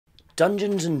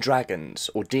Dungeons and Dragons,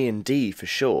 or D&D for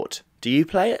short. Do you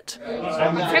play it?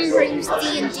 My friend brings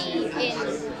D&D in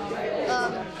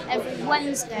every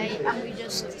Wednesday, and we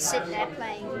just sit there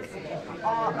playing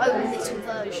our own little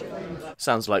version.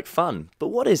 Sounds like fun, but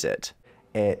what is it?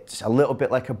 It's a little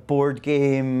bit like a board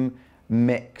game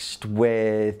mixed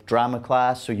with drama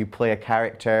class, so you play a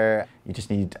character, you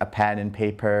just need a pen and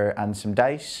paper and some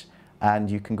dice, and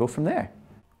you can go from there.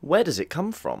 Where does it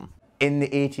come from? In the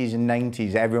 80s and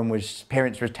 90s,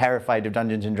 parents were terrified of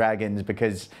Dungeons and Dragons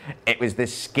because it was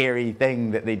this scary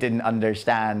thing that they didn't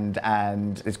understand,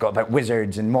 and it's got about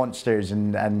wizards and monsters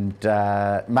and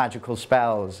magical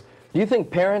spells. Do you think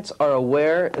parents are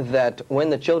aware that when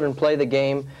the children play the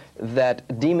game,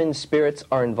 that demon spirits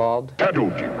are involved? Shadow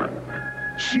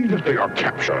demon. See that they are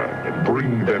captured and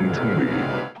bring them to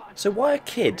me. So why are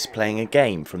kids playing a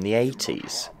game from the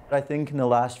 80s? I think in the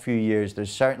last few years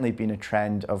there's certainly been a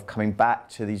trend of coming back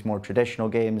to these more traditional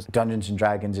games. Dungeons and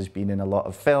Dragons has been in a lot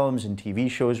of films and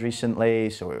TV shows recently,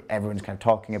 so everyone's kind of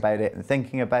talking about it and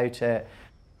thinking about it.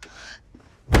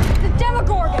 The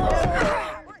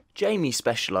Demogorgon! Jamie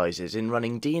specialises in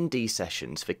running D&D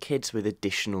sessions for kids with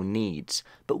additional needs.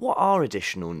 But what are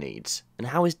additional needs, and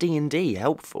how is D&D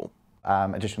helpful?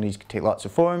 Additional needs can take lots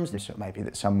of forms. So it might be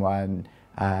that someone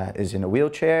is in a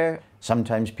wheelchair.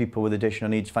 Sometimes people with additional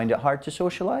needs find it hard to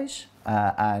socialise,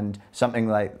 and something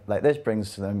like this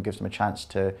gives them a chance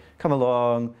to come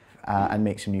along and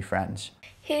make some new friends.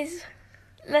 His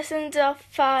lessons are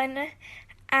fun,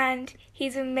 and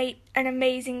he's an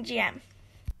amazing GM.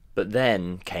 But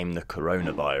then came the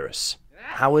coronavirus.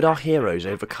 How would our heroes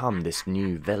overcome this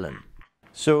new villain?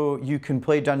 So you can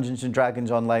play Dungeons and Dragons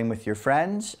online with your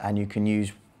friends, and you can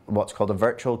use what's called a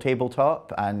virtual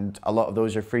tabletop, and a lot of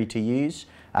those are free to use.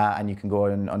 And you can go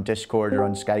on Discord or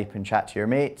on Skype and chat to your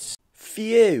mates.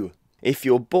 Phew! If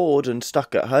you're bored and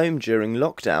stuck at home during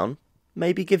lockdown,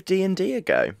 maybe give D&D a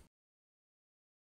go.